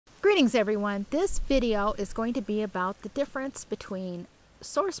Greetings everyone. This video is going to be about the difference between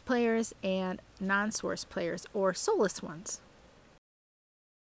source players and non-source players, or soulless ones.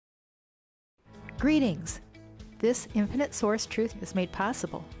 Greetings. This infinite source truth is made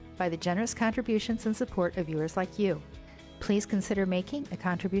possible by the generous contributions and support of viewers like you. Please consider making a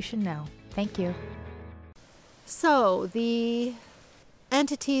contribution now. Thank you. So the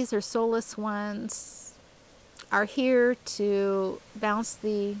entities or soulless ones are here to balance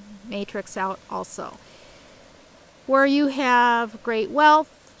the matrix out also. Where you have great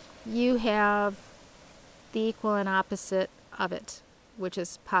wealth, you have the equal and opposite of it, which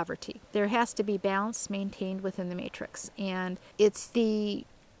is poverty. There has to be balance maintained within the matrix, and it's the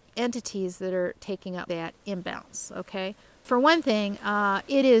entities that are taking up that imbalance, okay? For one thing,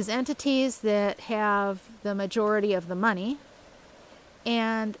 it is entities that have the majority of the money,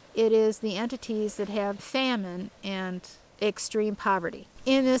 and it is the entities that have famine and extreme poverty.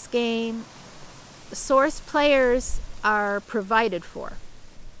 In this game, source players are provided for.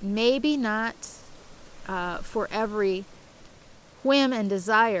 Maybe not for every whim and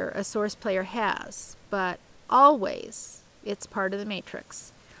desire a source player has, but always it's part of the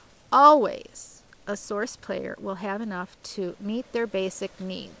matrix. Always a source player will have enough to meet their basic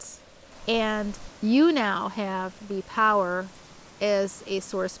needs. And you now have the power as a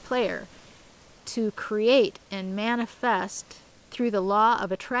source player to create and manifest through the law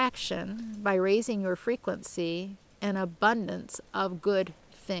of attraction, by raising your frequency, an abundance of good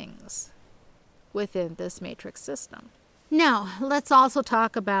things within this matrix system. Now, let's also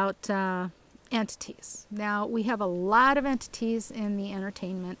talk about entities. Now, we have a lot of entities in the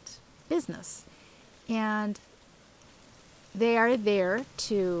entertainment business, and they are there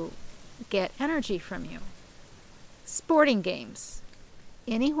to get energy from you. Sporting games.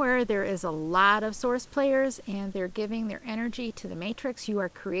 Anywhere there is a lot of source players and they're giving their energy to the matrix, you are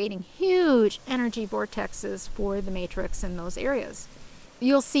creating huge energy vortexes for the matrix in those areas.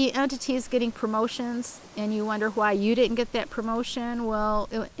 You'll see entities getting promotions and you wonder why you didn't get that promotion. Well,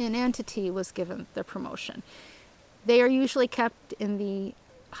 an entity was given the promotion. They are usually kept in the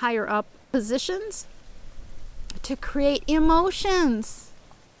higher up positions to create emotions.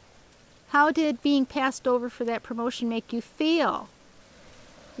 How did being passed over for that promotion make you feel?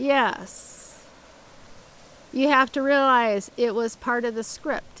 Yes. You have to realize it was part of the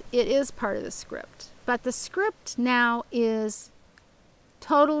script. It is part of the script. But the script now is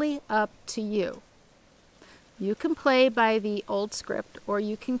totally up to you. You can play by the old script or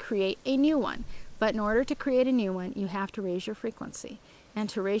you can create a new one. But in order to create a new one, you have to raise your frequency. And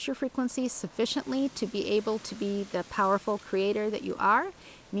to raise your frequency sufficiently to be able to be the powerful creator that you are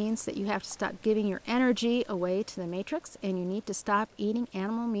means that you have to stop giving your energy away to the matrix, and you need to stop eating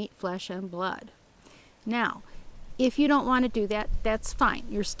animal meat, flesh, and blood. Now, if you don't want to do that, that's fine.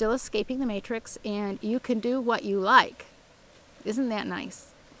 You're still escaping the matrix, and you can do what you like. Isn't that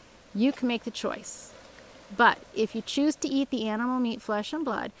nice? You can make the choice. But if you choose to eat the animal meat, flesh, and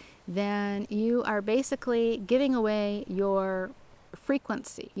blood, then you are basically giving away your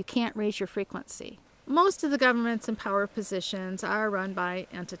frequency. You can't raise your frequency. Most of the governments in power positions are run by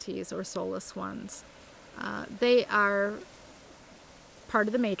entities or soulless ones. They are part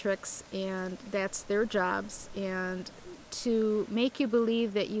of the matrix, and that's their jobs. And to make you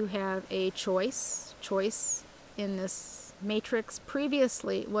believe that you have a choice in this matrix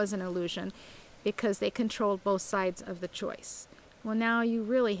previously was an illusion, because they controlled both sides of the choice. Well, now you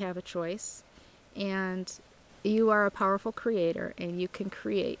really have a choice, and you are a powerful creator, and you can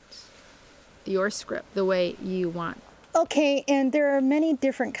create your script the way you want. Okay, and there are many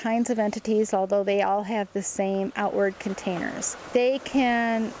different kinds of entities, although they all have the same outward containers. They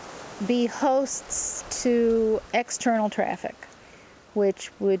can be hosts to external traffic, which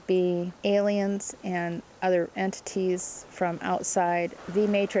would be aliens and other entities from outside the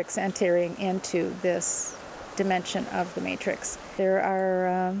matrix entering into this dimension of the matrix. There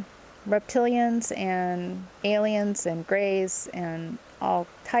are reptilians and aliens and greys and all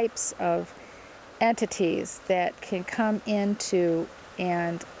types of entities that can come into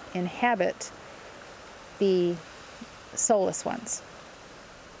and inhabit the soulless ones.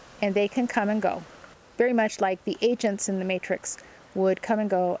 And they can come and go. Very much like the agents in the matrix would come and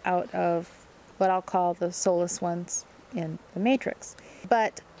go out of what I'll call the soulless ones in the matrix.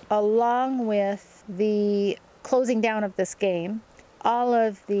 But along with the closing down of this game, all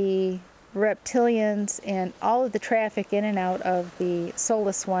of the reptilians and all of the traffic in and out of the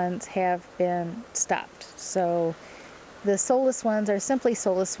soulless ones have been stopped. So the soulless ones are simply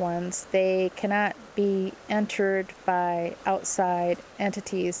soulless ones. They cannot be entered by outside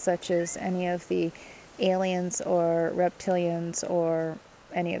entities such as any of the aliens or reptilians or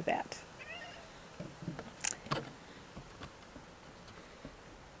any of that.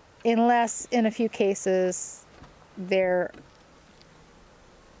 Unless, in a few cases, they're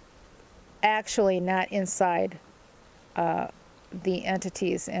actually not inside the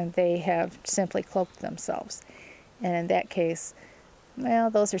entities and they have simply cloaked themselves. And in that case, well,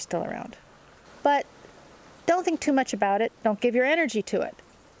 those are still around. But don't think too much about it. Don't give your energy to it.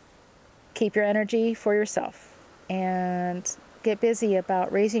 Keep your energy for yourself and get busy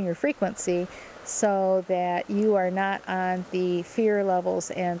about raising your frequency so that you are not on the fear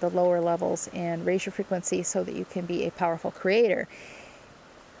levels and the lower levels, and raise your frequency so that you can be a powerful creator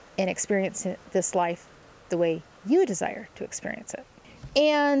and experience this life the way you desire to experience it.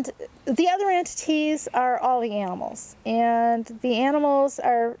 And the other entities are all the animals. And the animals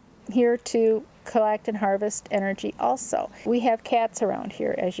are here to collect and harvest energy also. We have cats around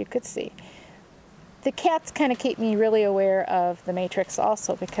here, as you could see. The cats kind of keep me really aware of the matrix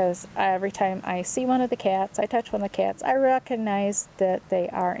also, because every time I see one of the cats, I touch one of the cats, I recognize that they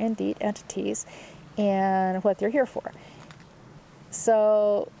are indeed entities and what they're here for.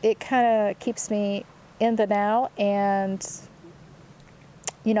 So it kind of keeps me in the now and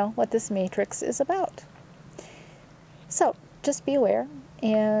you know what this matrix is about. So just be aware.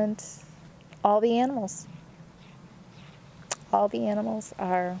 And all the animals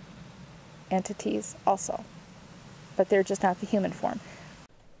are entities also, but they're just not the human form.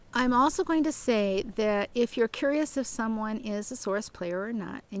 I'm also going to say that if you're curious if someone is a source player or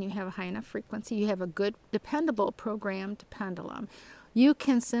not, and you have a high enough frequency, you have a good, dependable programmed pendulum, you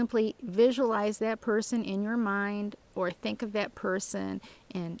can simply visualize that person in your mind or think of that person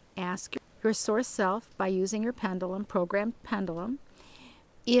and ask your source self by using your pendulum, programmed pendulum,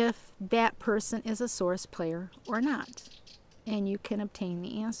 if that person is a source player or not, and you can obtain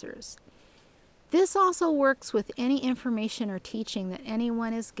the answers. This also works with any information or teaching that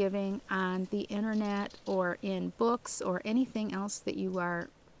anyone is giving on the internet or in books or anything else that you are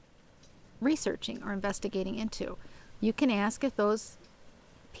researching or investigating into. You can ask if those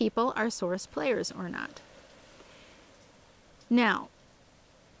people are source players or not. Now,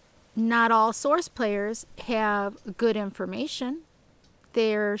 not all source players have good information.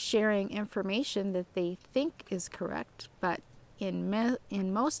 They're sharing information that they think is correct, but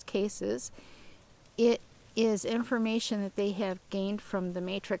in most cases, it is information that they have gained from the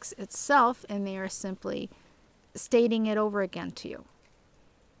matrix itself, and they are simply stating it over again to you.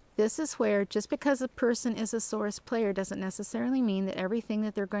 This is where just because a person is a source player doesn't necessarily mean that everything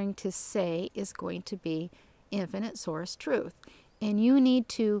that they're going to say is going to be infinite source truth. And you need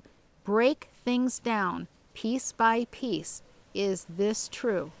to break things down piece by piece. Is this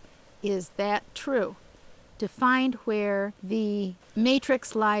true? Is that true? To find where the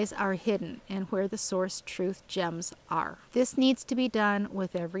matrix lies are hidden and where the source truth gems are. This needs to be done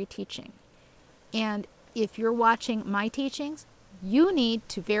with every teaching. And if you're watching my teachings, you need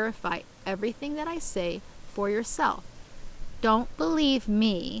to verify everything that I say for yourself. Don't believe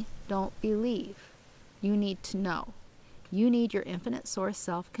me, don't believe. You need to know. You need your infinite source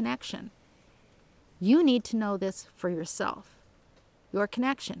self connection. You need to know this for yourself. Your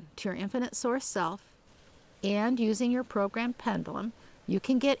connection to your infinite source self, and using your programmed pendulum, you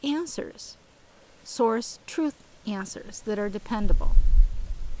can get answers, source truth answers that are dependable.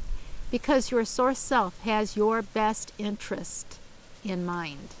 Because your source self has your best interest in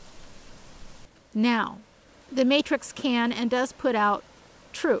mind. Now, the matrix can and does put out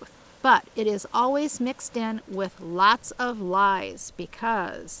truth, but it is always mixed in with lots of lies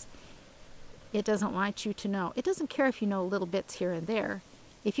because it doesn't want you to know. It doesn't care if you know little bits here and there.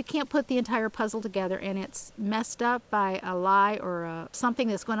 If you can't put the entire puzzle together and it's messed up by a lie or something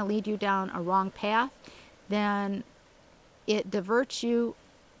that's going to lead you down a wrong path, then it diverts you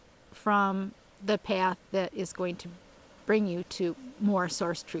from the path that is going to bring you to more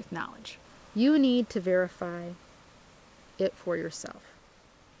source truth knowledge. You need to verify it for yourself.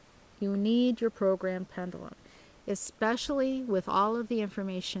 You need your programmed pendulum, especially with all of the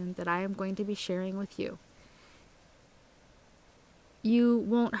information that I am going to be sharing with you. You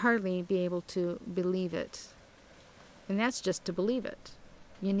won't hardly be able to believe it. And that's just to believe it.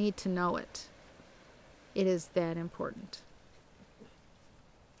 You need to know it. It is that important.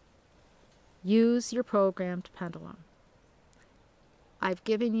 Use your programmed pendulum. I've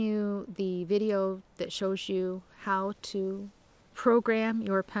given you the video that shows you how to program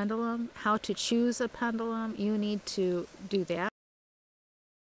your pendulum, how to choose a pendulum. You need to do that.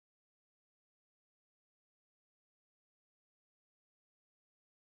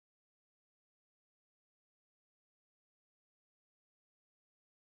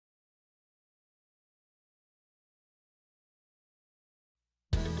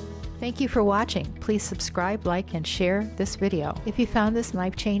 Thank you for watching. Please subscribe, like, and share this video. If you found this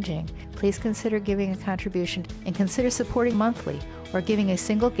life-changing, please consider giving a contribution and consider supporting monthly or giving a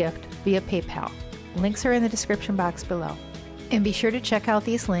single gift via PayPal. Links are in the description box below. And be sure to check out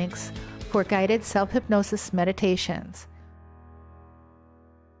these links for guided self-hypnosis meditations.